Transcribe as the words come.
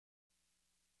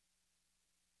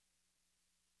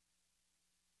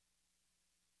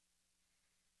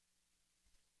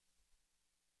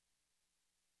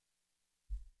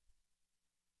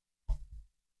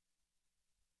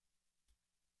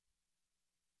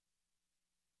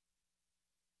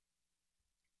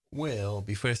Well,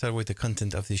 before I start with the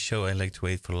content of this show, I like to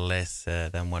wait for less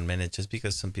than 1 minute just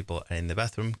because some people are in the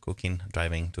bathroom, cooking,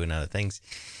 driving, doing other things,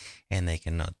 and they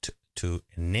cannot tune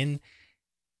in.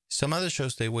 Some other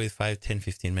shows, they wait 5, 10,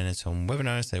 15 minutes. On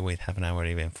webinars, they wait half an hour,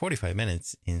 even 45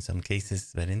 minutes in some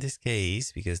cases. But in this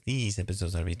case, because these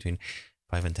episodes are between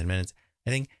 5 and 10 minutes,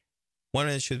 I think 1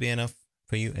 minute should be enough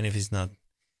for you. And if it's not,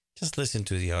 just listen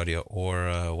to the audio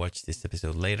or watch this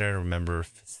episode later. Remember,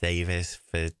 save as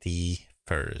 50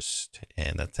 first.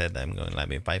 And that said, I'm going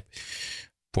live in 5,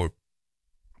 4,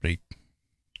 3,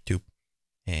 2,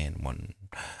 and 1.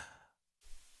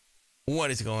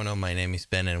 What is going on? My name is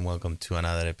Ben and welcome to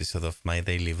another episode of my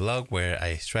daily vlog where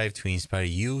I strive to inspire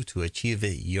you to achieve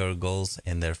your goals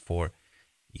and therefore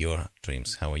your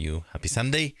dreams. How are you? Happy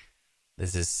Sunday.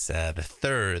 This is the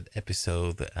third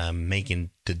episode I'm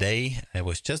making today. I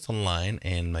was just online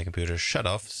and my computer shut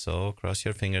off, so cross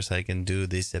your fingers I can do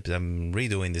this episode. I'm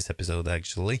redoing this episode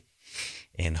actually,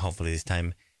 and hopefully this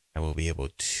time I will be able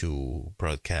to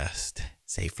broadcast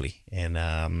safely.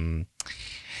 And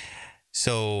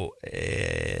so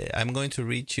I'm going to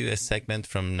read you a segment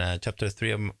from chapter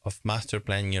 3 of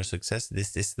Masterplan Your Success.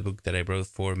 This is the book that I wrote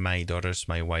for my daughters,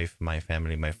 my wife, my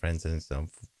family, my friends, and so of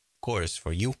course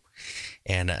for you.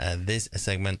 And this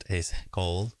segment is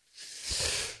called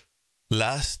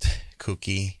Last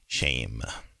Cookie Shame.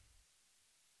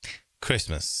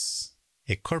 Christmas,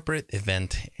 a corporate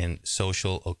event and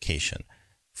social occasion.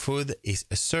 Food is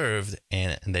served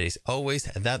and there is always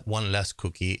that one last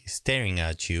cookie staring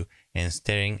at you and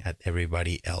staring at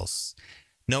everybody else.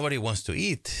 Nobody wants to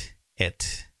eat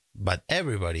it, but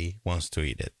everybody wants to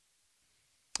eat it.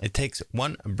 It takes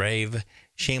one brave,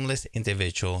 shameless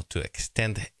individual to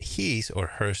extend his or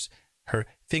her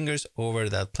fingers over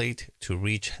that plate to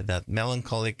reach that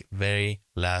melancholic very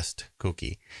last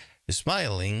cookie,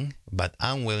 smiling but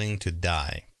unwilling to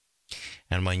die.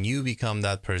 And when you become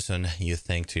that person, you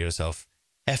think to yourself,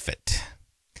 F it.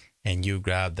 And you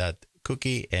grab that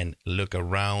cookie and look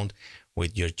around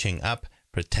with your chin up,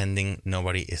 pretending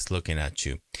nobody is looking at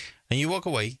you. And you walk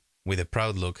away with a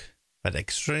proud look, but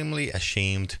extremely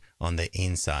ashamed on the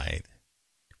inside.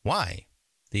 Why?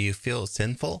 Do you feel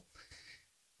sinful?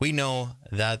 We know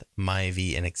that might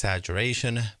be an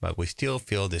exaggeration, but we still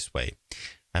feel this way.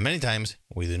 And many times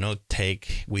we do not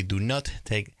take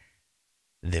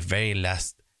the very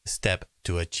last step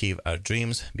to achieve our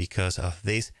dreams because of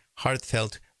this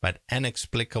heartfelt but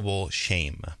inexplicable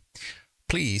shame.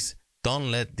 Please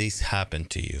don't let this happen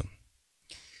to you.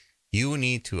 You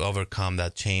need to overcome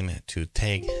that shame to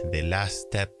take the last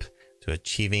step to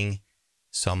achieving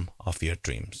some of your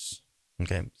dreams.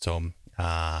 Okay, so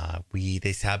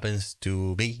this happens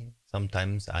to me.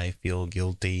 Sometimes I feel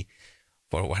guilty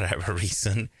for whatever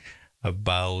reason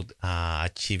about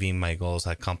achieving my goals,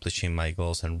 accomplishing my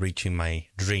goals, and reaching my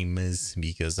dreams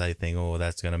because I think, oh,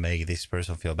 that's going to make this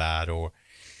person feel bad, or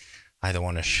I don't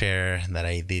want to share that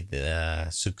I did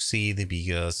succeed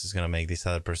because it's going to make this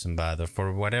other person bad, or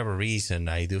for whatever reason,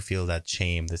 I do feel that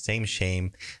shame, the same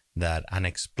shame that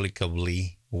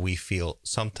inexplicably we feel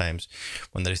sometimes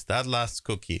when there's that last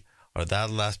cookie or that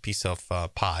last piece of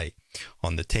pie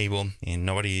on the table and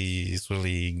nobody is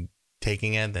really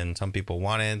taking it and some people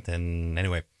want it. And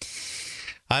anyway,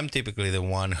 I'm typically the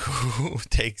one who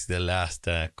takes the last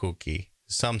cookie.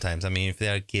 Sometimes, I mean, if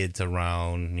there are kids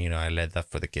around, I let that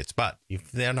for the kids. But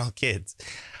if they're not kids,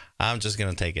 I'm just going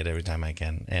to take it every time I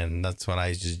can. And that's what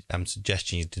I'm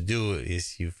suggesting you to do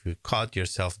is if you caught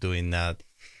yourself doing that,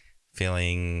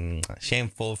 feeling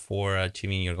shameful for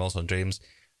achieving your goals and dreams,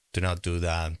 do not do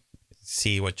that.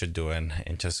 See what you're doing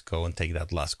and just go and take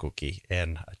that last cookie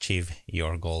and achieve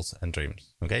your goals and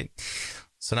dreams. Okay?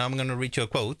 So now I'm going to read you a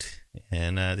quote,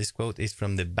 and this quote is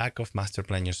from the back of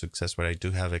Masterplan Your Success, where I do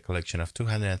have a collection of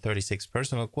 236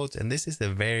 personal quotes, and this is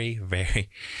the very, very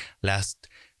last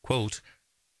quote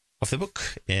of the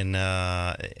book. And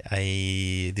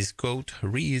this quote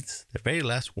reads, the very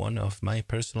last one of my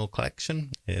personal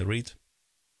collection. It reads,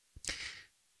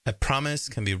 "A promise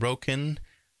can be broken,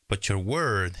 but your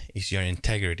word is your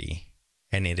integrity,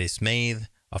 and it is made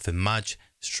of a much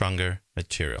stronger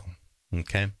material."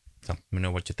 Okay? So let me know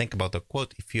what you think about the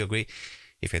quote, if you agree,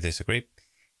 if you disagree.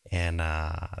 And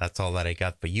that's all that I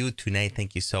got for you tonight.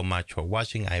 Thank you so much for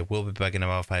watching. I will be back in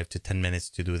about 5 to 10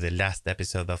 minutes to do the last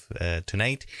episode of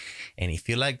tonight. And if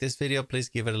you like this video, please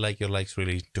give it a like. Your likes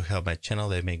really do help my channel.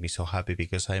 They make me so happy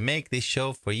because I make this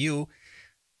show for you.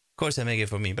 Of course, I make it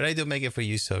for me, but I do make it for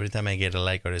you. So every time I get a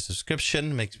like or a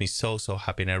subscription, it makes me so, so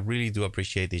happy. And I really do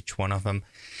appreciate each one of them.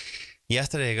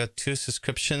 Yesterday, I got 2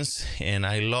 subscriptions and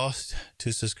I lost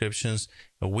 2 subscriptions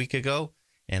a week ago.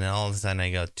 And all of a sudden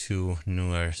I got 2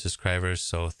 newer subscribers.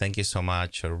 So thank you so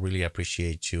much. I really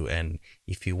appreciate you. And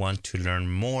if you want to learn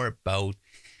more about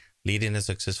leading a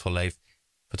successful life,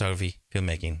 photography,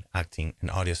 filmmaking, acting, and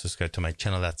audio, subscribe to my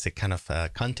channel. That's the kind of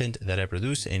content that I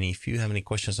produce. And if you have any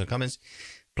questions or comments,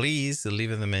 please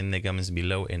leave them in the comments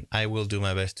below, and I will do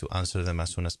my best to answer them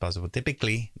as soon as possible.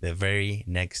 Typically, the very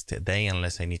next day,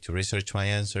 unless I need to research my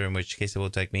answer, in which case it will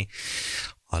take me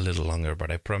a little longer.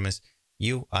 But I promise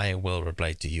you, I will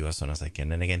reply to you as soon as I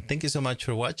can. And again, thank you so much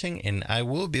for watching, and I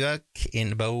will be back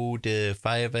in about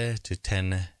 5 to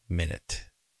 10 minutes.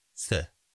 So.